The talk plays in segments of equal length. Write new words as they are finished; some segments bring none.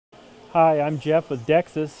Hi, I'm Jeff with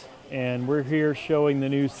Dexas, and we're here showing the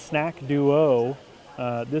new Snack Duo.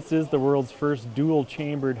 This is the world's first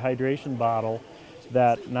dual-chambered hydration bottle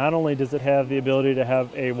that not only does it have the ability to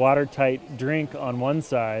have a watertight drink on one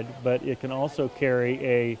side, but it can also carry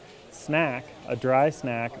a snack, a dry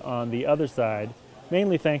snack, on the other side,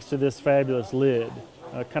 mainly thanks to this fabulous lid,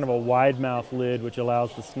 kind of a wide mouth lid which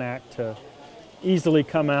allows the snack to easily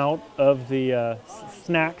come out of the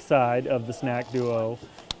snack side of the Snack Duo,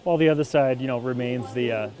 while the other side, remains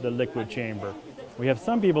the liquid chamber. We have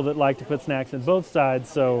some people that like to put snacks in both sides,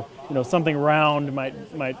 so something round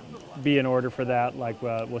might be in order for that, like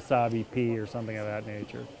wasabi pea or something of that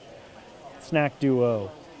nature. Snack Duo.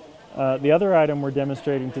 The other item we're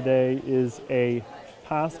demonstrating today is a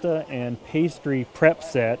pasta and pastry prep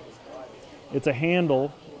set. It's a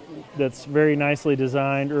handle that's very nicely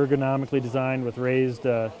designed, ergonomically designed with raised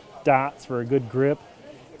dots for a good grip.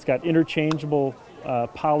 It's got interchangeable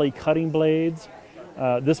poly cutting blades.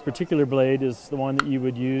 This particular blade is the one that you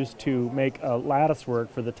would use to make a lattice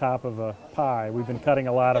work for the top of a pie. We've been cutting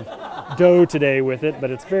a lot of dough today with it,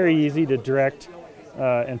 but it's very easy to direct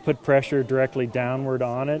and put pressure directly downward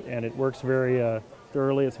on it, and it works very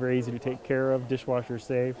thoroughly. It's very easy to take care of, dishwasher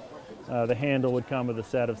safe. The handle would come with a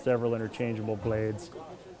set of several interchangeable blades,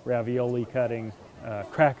 ravioli cutting,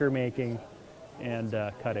 cracker making, and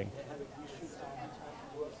cutting.